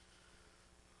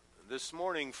this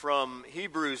morning from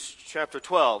Hebrews chapter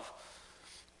 12,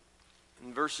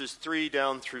 in verses 3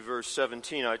 down through verse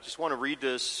 17. I just want to read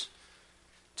this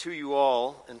to you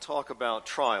all and talk about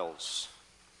trials.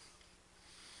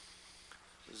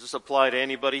 Does this apply to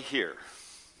anybody here?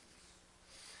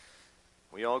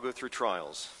 We all go through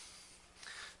trials.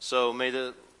 So may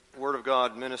the Word of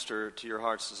God minister to your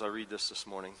hearts as I read this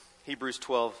morning. Hebrews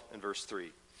 12 and verse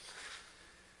 3.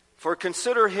 For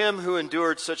consider him who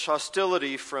endured such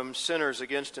hostility from sinners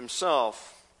against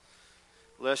himself,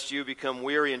 lest you become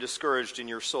weary and discouraged in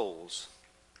your souls.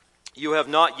 You have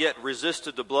not yet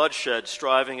resisted the bloodshed,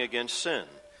 striving against sin.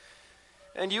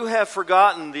 And you have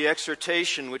forgotten the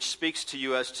exhortation which speaks to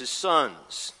you as to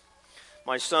sons.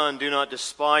 My son, do not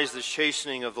despise the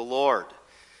chastening of the Lord,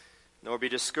 nor be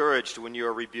discouraged when you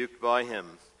are rebuked by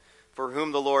him. For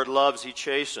whom the Lord loves, he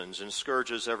chastens, and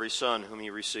scourges every son whom he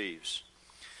receives.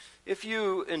 If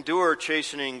you endure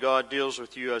chastening, God deals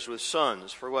with you as with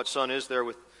sons. For what son is there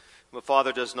with whom a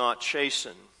father does not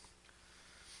chasten?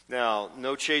 Now,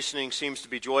 no chastening seems to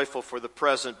be joyful for the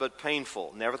present, but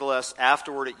painful. Nevertheless,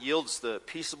 afterward it yields the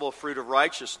peaceable fruit of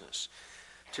righteousness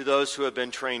to those who have been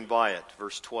trained by it.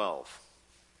 Verse 12.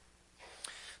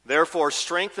 Therefore,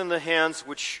 strengthen the hands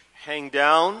which hang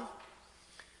down,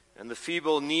 and the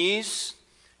feeble knees,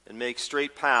 and make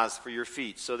straight paths for your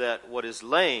feet, so that what is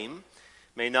lame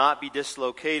may not be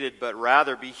dislocated, but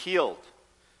rather be healed.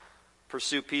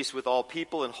 Pursue peace with all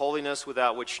people and holiness,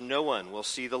 without which no one will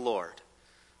see the Lord.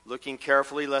 Looking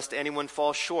carefully, lest anyone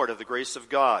fall short of the grace of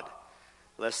God,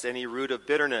 lest any root of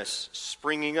bitterness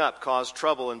springing up cause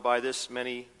trouble, and by this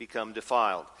many become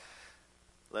defiled.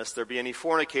 Lest there be any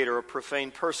fornicator or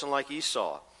profane person like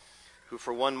Esau, who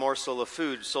for one morsel of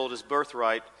food sold his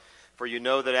birthright. For you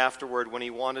know that afterward, when he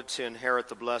wanted to inherit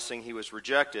the blessing, he was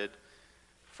rejected.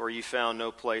 For he found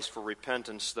no place for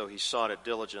repentance, though he sought it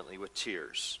diligently with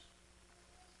tears.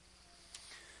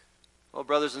 Well,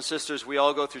 brothers and sisters, we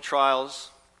all go through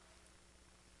trials.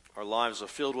 Our lives are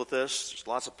filled with this. There's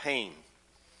lots of pain.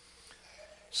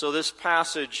 So this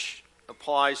passage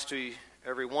applies to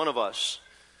every one of us.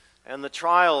 And the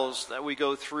trials that we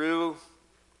go through,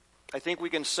 I think we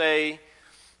can say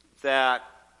that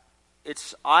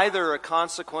it's either a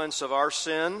consequence of our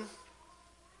sin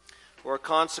or a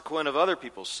consequence of other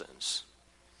people's sins.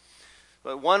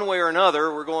 But one way or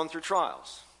another, we're going through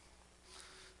trials.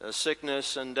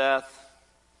 Sickness and death,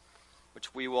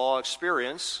 which we will all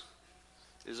experience,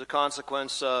 is a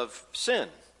consequence of sin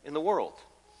in the world.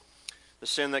 The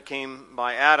sin that came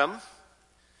by Adam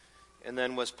and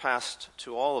then was passed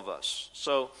to all of us.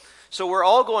 So we're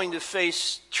all going to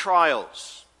face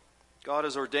trials. God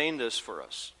has ordained this for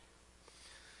us.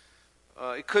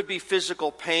 It could be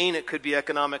physical pain. It could be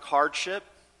economic hardship.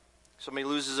 Somebody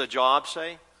loses a job,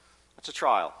 say. That's a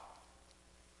trial.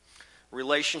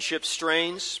 Relationship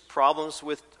strains, problems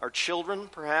with our children,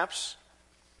 perhaps.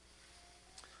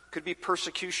 Could be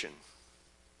persecution.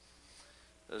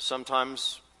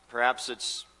 Sometimes, perhaps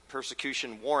it's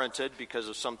persecution warranted because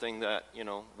of something that,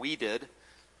 we did.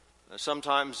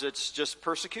 Sometimes it's just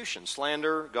persecution,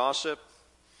 slander, gossip,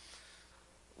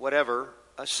 whatever.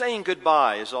 Saying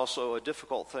goodbye is also a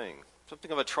difficult thing, something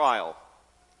of a trial.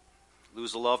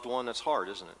 Lose a loved one, that's hard,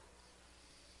 isn't it?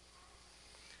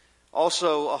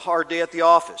 Also, a hard day at the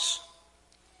office.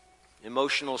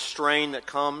 Emotional strain that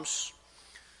comes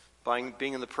by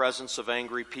being in the presence of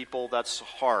angry people, that's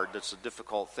hard, that's a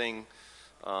difficult thing.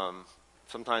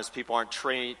 Sometimes people aren't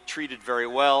treated very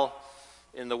well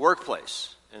in the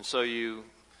workplace, and so you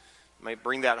might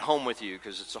bring that home with you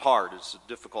because it's hard. It's a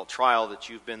difficult trial that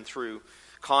you've been through.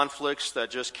 Conflicts that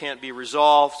just can't be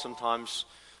resolved, sometimes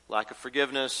lack of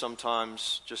forgiveness,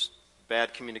 sometimes just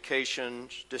bad communication,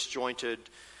 disjointed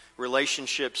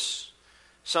relationships.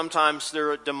 Sometimes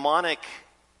they're a demonic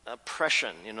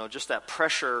oppression, just that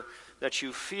pressure that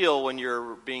you feel when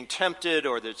you're being tempted,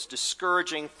 or there's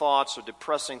discouraging thoughts or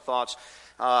depressing thoughts.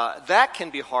 That can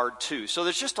be hard too. So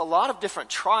there's just a lot of different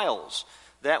trials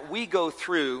that we go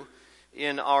through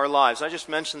in our lives. I just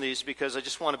mentioned these because I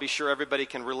just want to be sure everybody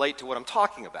can relate to what I'm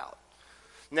talking about.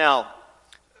 Now,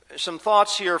 some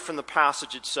thoughts here from the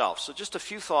passage itself. So just a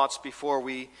few thoughts before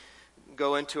we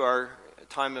go into our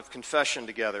time of confession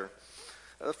together.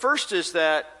 The first is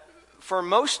that for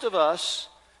most of us,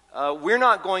 we're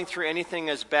not going through anything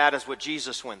as bad as what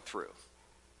Jesus went through.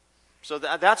 So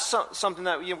that's something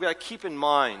that you've got to keep in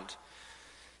mind,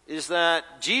 is that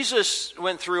Jesus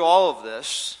went through all of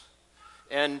this.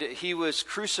 And he was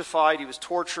crucified, he was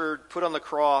tortured, put on the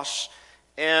cross.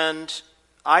 And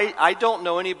I don't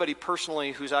know anybody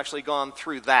personally who's actually gone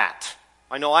through that.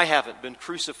 I know I haven't been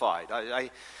crucified.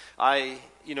 If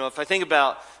I think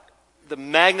about the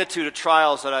magnitude of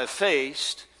trials that I've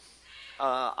faced,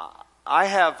 I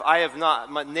have not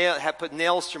put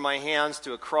nails through my hands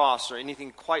to a cross or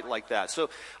anything quite like that. So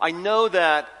I know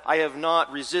that I have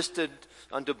not resisted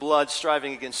unto blood,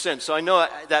 striving against sin. So I know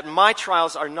that my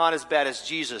trials are not as bad as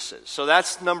Jesus's. So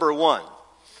that's number one.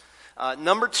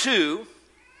 Number two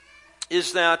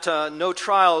is that no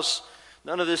trials,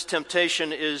 none of this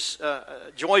temptation is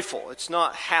joyful. It's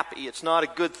not happy. It's not a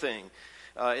good thing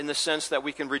in the sense that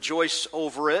we can rejoice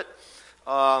over it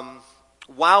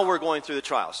while we're going through the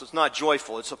trial. So it's not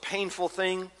joyful. It's a painful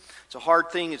thing. It's a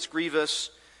hard thing. It's grievous.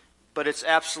 But it's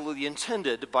absolutely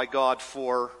intended by God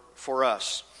for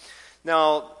us.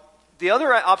 Now, the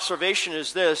other observation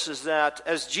is this, is that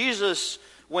as Jesus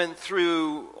went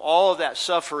through all of that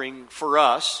suffering for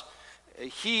us,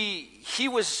 he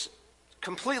was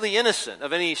completely innocent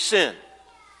of any sin.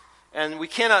 And we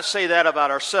cannot say that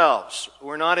about ourselves.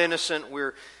 We're not innocent.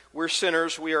 We're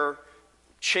sinners. We are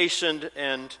chastened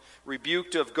and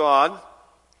rebuked of God.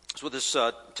 That's what this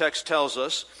text tells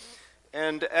us.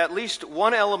 And at least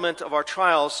one element of our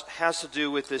trials has to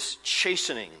do with this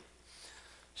chastening.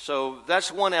 So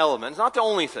that's one element. It's not the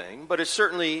only thing, but it's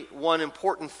certainly one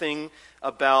important thing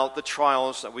about the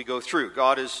trials that we go through.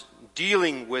 God is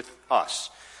dealing with us.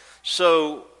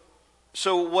 So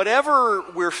whatever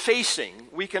we're facing,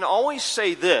 we can always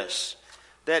say this,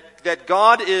 that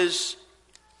God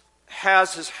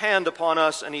has His hand upon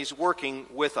us and He's working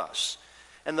with us.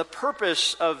 And the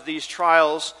purpose of these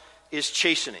trials is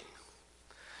chastening.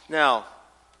 Now,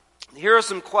 here are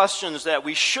some questions that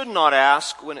we should not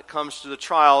ask when it comes to the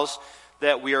trials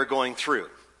that we are going through.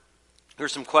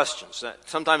 Here's some questions that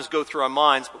sometimes go through our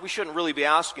minds, but we shouldn't really be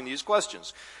asking these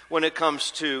questions when it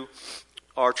comes to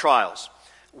our trials.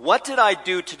 What did I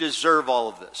do to deserve all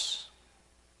of this?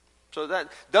 So that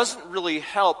doesn't really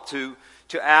help to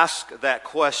ask that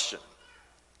question.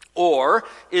 Or,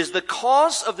 is the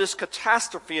cause of this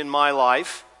catastrophe in my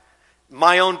life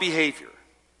my own behavior?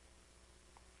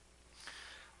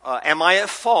 Am I at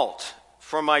fault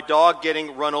for my dog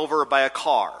getting run over by a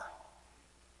car?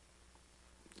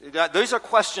 Those are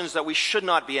questions that we should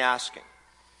not be asking.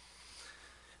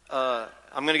 I'm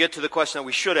going to get to the question that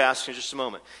we should ask in just a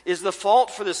moment. Is the fault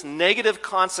for this negative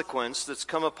consequence that's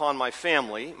come upon my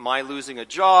family, my losing a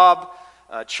job,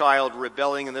 a child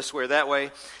rebelling in this way or that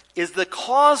way, is the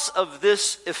cause of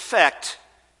this effect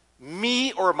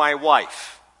me or my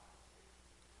wife?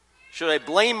 Should I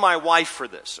blame my wife for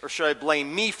this, or should I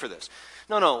blame me for this?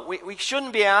 No, we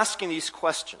shouldn't be asking these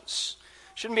questions.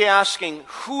 Shouldn't be asking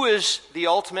who is the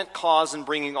ultimate cause in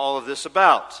bringing all of this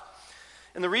about.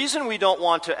 And the reason we don't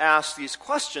want to ask these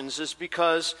questions is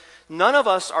because none of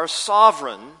us are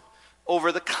sovereign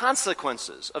over the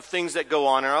consequences of things that go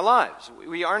on in our lives.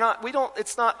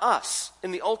 It's not us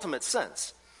in the ultimate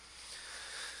sense.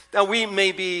 Now, we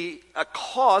may be a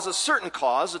certain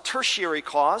cause, a tertiary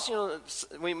cause.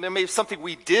 There may be something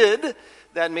we did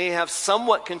that may have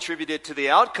somewhat contributed to the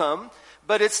outcome,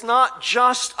 but it's not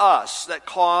just us that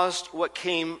caused what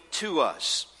came to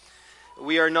us.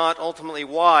 We are not ultimately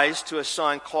wise to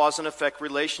assign cause and effect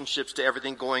relationships to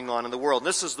everything going on in the world. And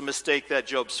this is the mistake that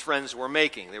Job's friends were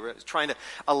making. They were trying to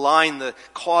align the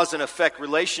cause and effect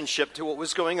relationship to what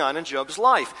was going on in Job's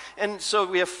life. And so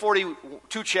we have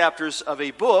 42 chapters of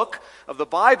a book of the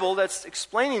Bible that's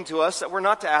explaining to us that we're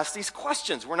not to ask these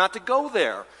questions. We're not to go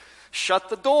there. Shut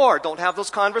the door. Don't have those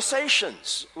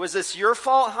conversations. Was this your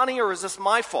fault, honey, or is this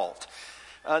my fault?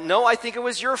 No, I think it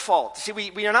was your fault. See,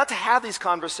 we are not to have these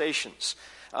conversations.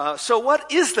 So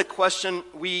what is the question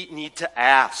we need to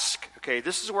ask? Okay,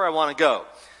 this is where I want to go.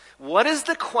 What is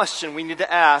the question we need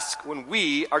to ask when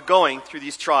we are going through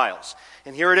these trials?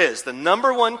 And here it is. The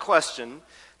number one question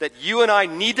that you and I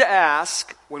need to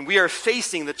ask when we are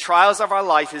facing the trials of our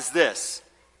life is this.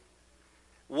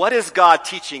 What is God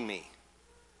teaching me? In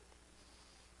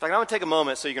fact, I'm going to take a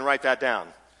moment so you can write that down.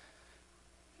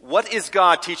 What is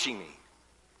God teaching me?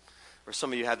 Or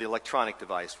some of you have the electronic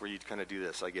device where you kind of do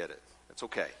this. I get it. It's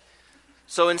okay.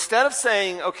 So instead of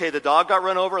saying, okay, the dog got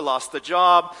run over, lost the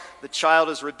job, the child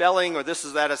is rebelling, or this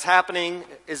is that is happening,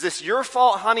 is this your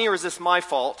fault, honey, or is this my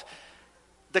fault?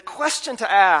 The question to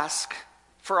ask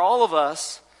for all of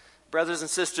us, brothers and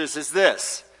sisters, is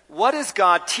this. What is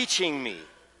God teaching me?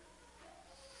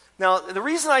 Now, the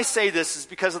reason I say this is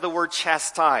because of the word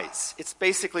chastise. It's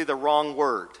basically the wrong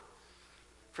word.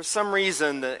 For some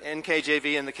reason, the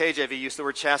NKJV and the KJV use the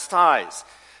word chastise.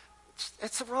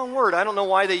 It's the wrong word. I don't know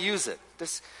why they use it.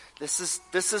 This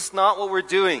is not what we're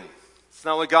doing. It's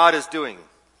not what God is doing.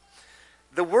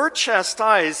 The word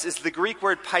chastise is the Greek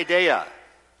word paideia.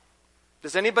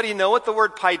 Does anybody know what the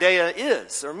word paideia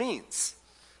is or means?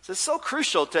 It's This is so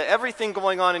crucial to everything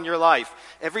going on in your life,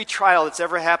 every trial that's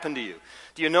ever happened to you.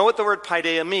 Do you know what the word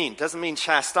paideia means? It doesn't mean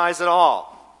chastise at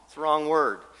all. It's the wrong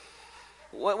word.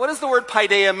 What does the word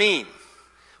paideia mean?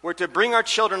 We're to bring our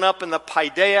children up in the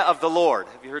paideia of the Lord.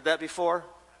 Have you heard that before?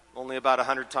 Only about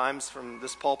 100 times from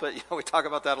this pulpit. We talk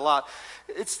about that a lot.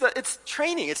 It's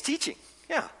training. It's teaching.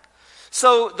 Yeah.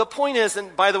 So the point is,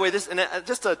 and by the way, this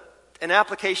just an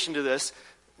application to this,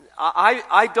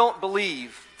 I don't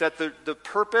believe that the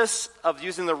purpose of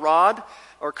using the rod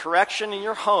or correction in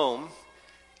your home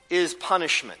is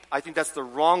punishment. I think that's the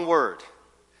wrong word.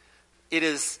 It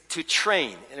is to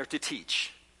train or to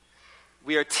teach.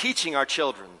 We are teaching our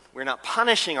children. We're not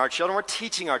punishing our children. We're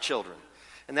teaching our children.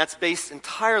 And that's based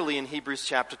entirely in Hebrews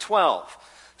chapter 12.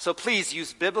 So please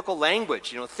use biblical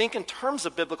language. Think in terms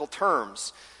of biblical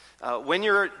terms. When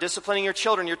you're disciplining your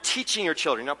children, you're teaching your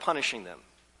children, you're not punishing them.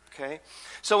 Okay?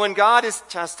 So when God is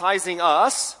chastising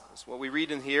us, that's what we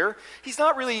read in here, He's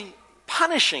not really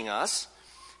punishing us.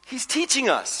 He's teaching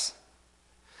us.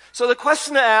 So the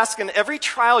question to ask in every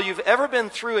trial you've ever been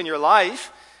through in your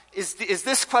life is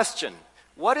this question: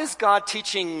 what is God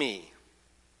teaching me?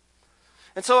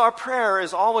 And so our prayer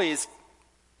is always,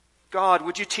 God,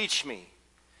 would you teach me?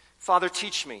 Father,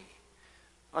 teach me.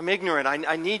 I'm ignorant.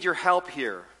 I need your help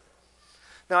here.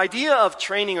 The idea of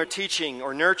training or teaching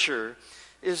or nurture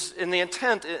is, in the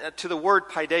intent to the word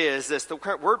paideia, is this. The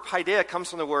word paideia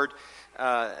comes from the word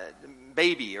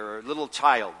baby or little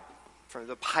child. From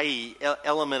the pai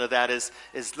element of that is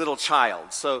little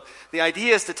child. So the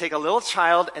idea is to take a little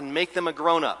child and make them a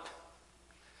grown-up.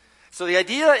 So the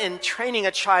idea in training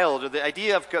a child, or the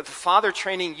idea of the Father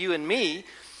training you and me,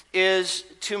 is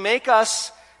to make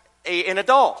us an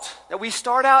adult. That we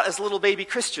start out as little baby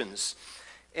Christians.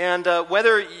 And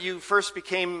whether you first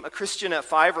became a Christian at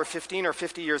 5 or 15 or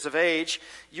 50 years of age,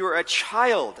 you're a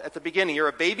child at the beginning. You're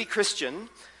a baby Christian.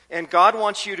 And God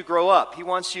wants you to grow up. He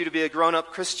wants you to be a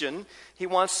grown-up Christian. He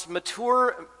wants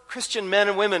mature Christian men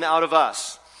and women out of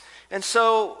us. And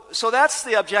so that's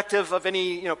the objective of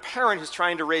any parent who's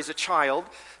trying to raise a child.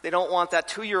 They don't want that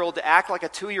 2-year-old to act like a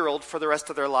 2-year-old for the rest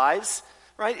of their lives.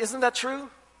 Right? Isn't that true?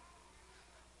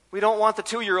 We don't want the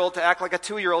 2-year-old to act like a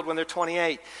 2-year-old when they're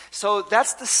 28. So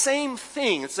that's the same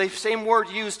thing. It's the same word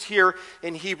used here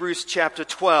in Hebrews chapter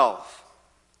 12.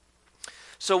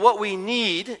 So what we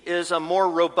need is a more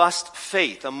robust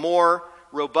faith, a more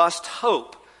robust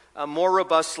hope, a more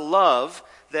robust love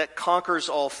that conquers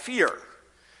all fear.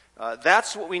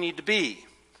 That's what we need to be.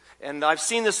 And I've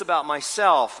seen this about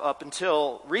myself. Up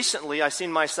until recently, I've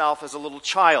seen myself as a little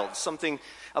child, something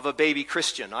of a baby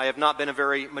Christian. I have not been a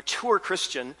very mature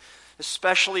Christian,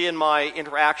 especially in my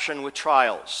interaction with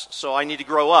trials. So I need to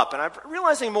grow up. And I'm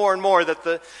realizing more and more that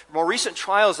the more recent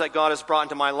trials that God has brought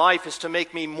into my life is to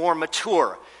make me more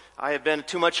mature. I have been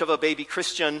too much of a baby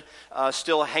Christian,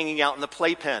 still hanging out in the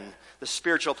playpen, the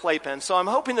spiritual playpen. So I'm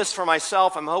hoping this for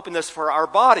myself. I'm hoping this for our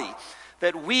body,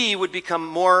 that we would become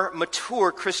more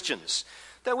mature Christians,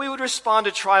 that we would respond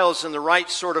to trials in the right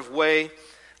sort of way,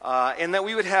 and that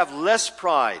we would have less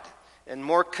pride and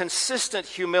more consistent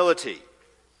humility.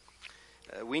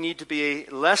 We need to be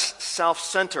less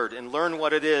self-centered and learn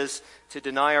what it is to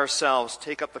deny ourselves,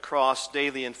 take up the cross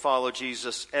daily, and follow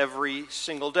Jesus every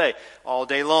single day, all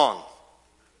day long.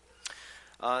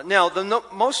 Now, the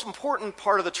most important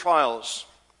part of the trials,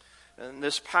 and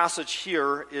this passage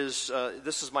here is,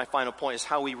 this is my final point, is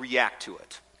how we react to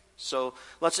it. So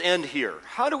let's end here.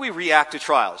 How do we react to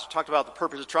trials? We talked about the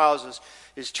purpose of trials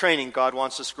is training. God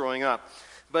wants us growing up.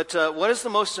 But what is the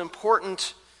most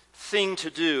important thing to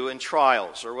do in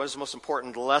trials, or what is the most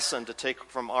important lesson to take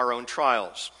from our own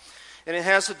trials? And it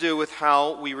has to do with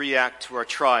how we react to our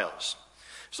trials.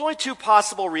 There's only 2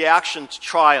 possible reactions to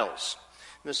trials.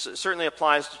 This certainly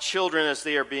applies to children as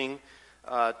they are being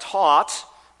taught,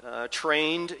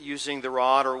 trained using the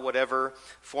rod or whatever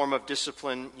form of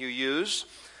discipline you use.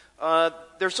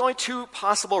 There's only 2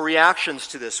 possible reactions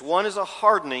to this. One is a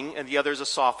hardening and the other is a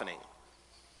softening.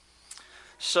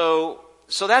 So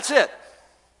that's it.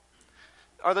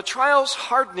 Are the trials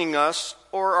hardening us,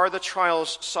 or are the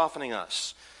trials softening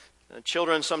us?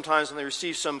 Children, sometimes when they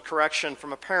receive some correction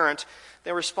from a parent,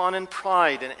 they respond in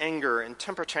pride and anger and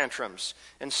temper tantrums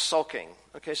and sulking.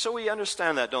 Okay, so we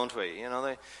understand that, don't we?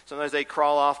 Sometimes they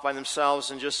crawl off by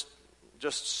themselves and just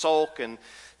sulk and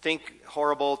think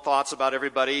horrible thoughts about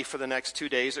everybody for the next 2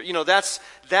 days.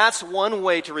 That's one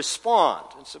way to respond.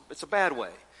 It's a bad way.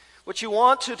 What you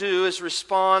want to do is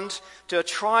respond to a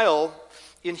trial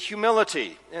in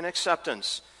humility and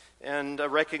acceptance and a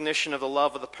recognition of the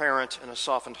love of the parent and a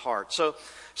softened heart.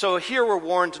 So here we're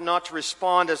warned not to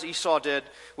respond as Esau did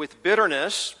with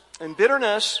bitterness. And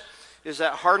bitterness is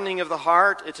that hardening of the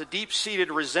heart. It's a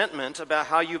deep-seated resentment about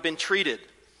how you've been treated.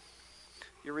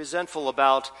 You're resentful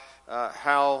about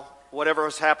how whatever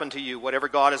has happened to you, whatever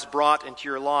God has brought into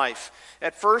your life.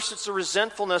 At first, it's a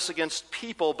resentfulness against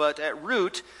people, but at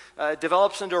root, it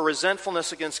develops into a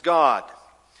resentfulness against God,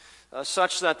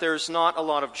 such that there's not a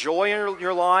lot of joy in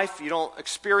your life. You don't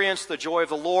experience the joy of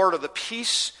the Lord or the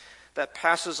peace that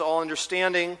passes all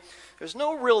understanding. There's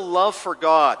no real love for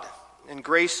God and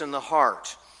grace in the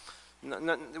heart.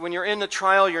 When you're in the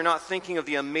trial, you're not thinking of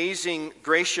the amazing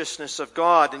graciousness of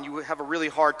God, and you have a really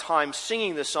hard time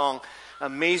singing the song,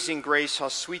 "Amazing Grace, how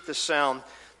sweet the sound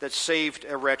that saved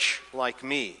a wretch like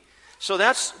me." So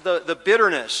that's the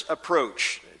bitterness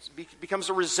approach. It becomes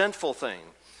a resentful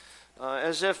thing,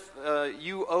 as if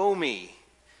you owe me.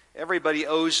 Everybody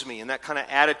owes me, and that kind of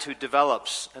attitude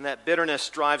develops, and that bitterness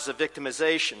drives the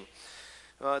victimization.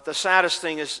 The saddest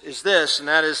thing is this, and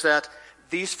that is that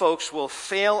these folks will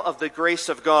fail of the grace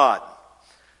of God.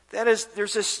 That is,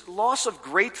 there's this loss of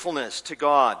gratefulness to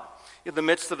God in the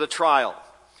midst of the trial.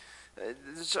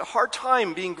 It's a hard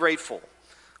time being grateful,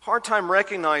 hard time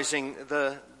recognizing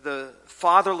the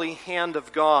fatherly hand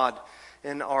of God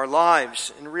in our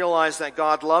lives and realize that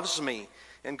God loves me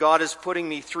and God is putting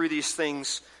me through these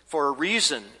things for a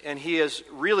reason, and He is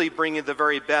really bringing the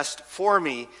very best for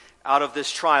me out of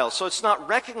this trial. So it's not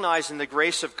recognizing the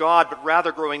grace of God, but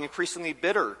rather growing increasingly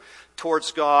bitter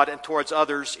towards God and towards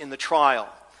others in the trial.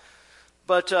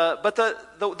 But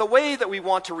the way that we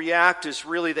want to react is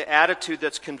really the attitude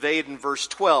that's conveyed in verse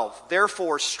 12.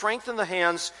 Therefore, strengthen the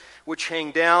hands which hang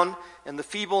down and the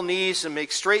feeble knees, and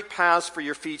make straight paths for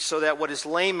your feet, so that what is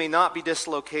lame may not be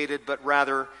dislocated, but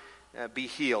rather be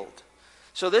healed.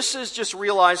 So this is just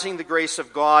realizing the grace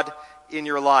of God in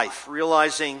your life,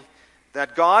 realizing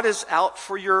that God is out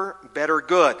for your better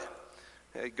good.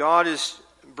 God is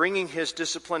bringing His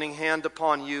disciplining hand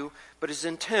upon you, but His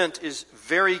intent is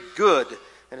very good,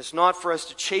 and it's not for us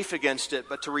to chafe against it,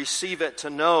 but to receive it, to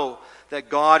know that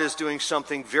God is doing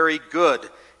something very good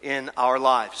in our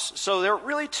lives. So there are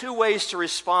really two ways to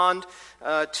respond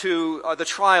to the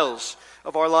trials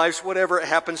of our lives, whatever it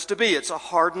happens to be. It's a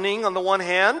hardening on the one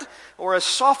hand, or a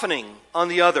softening on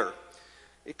the other.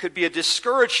 It could be a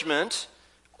discouragement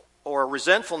or a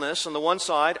resentfulness on the one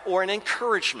side, or an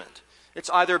encouragement.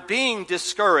 It's either being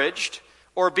discouraged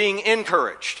or being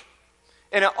encouraged.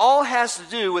 And it all has to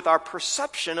do with our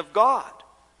perception of God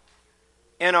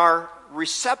and our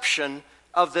reception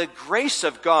of the grace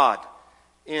of God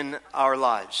in our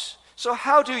lives. So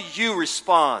how do you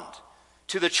respond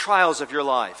to the trials of your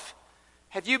life?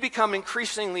 Have you become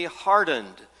increasingly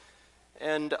hardened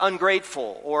and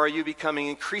ungrateful, or are you becoming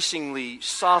increasingly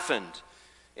softened,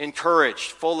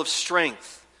 encouraged, full of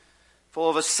strength, full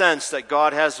of a sense that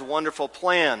God has a wonderful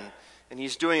plan and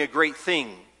He's doing a great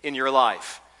thing in your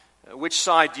life? Which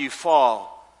side do you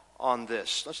fall on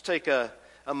this? Let's take a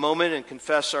moment and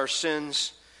confess our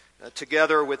sins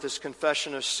together with this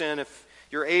confession of sin. If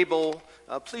you're able,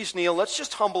 please kneel. Let's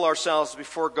just humble ourselves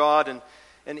before God,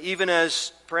 and even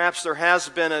as perhaps there has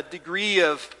been a degree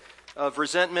of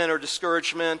resentment or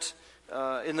discouragement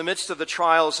in the midst of the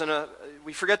trials, and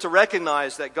we forget to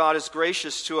recognize that God is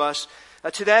gracious to us.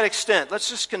 To that extent, let's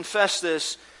just confess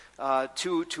this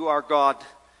to our God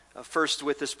first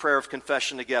with this prayer of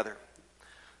confession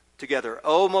together.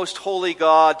 O most holy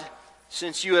God,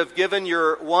 since you have given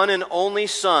your one and only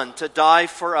Son to die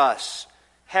for us,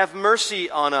 have mercy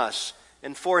on us,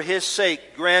 and for His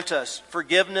sake grant us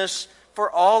forgiveness for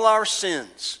all our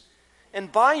sins.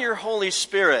 And by your Holy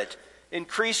Spirit,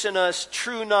 increase in us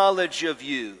true knowledge of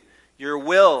you, your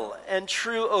will, and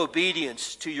true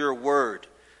obedience to your word.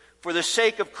 For the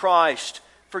sake of Christ,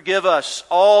 forgive us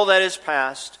all that is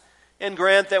past, and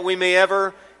grant that we may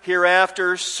ever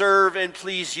hereafter serve and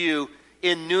please you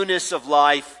in newness of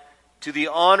life, to the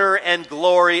honor and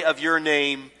glory of your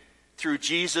name, through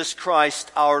Jesus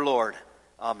Christ our Lord.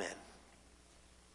 Amen.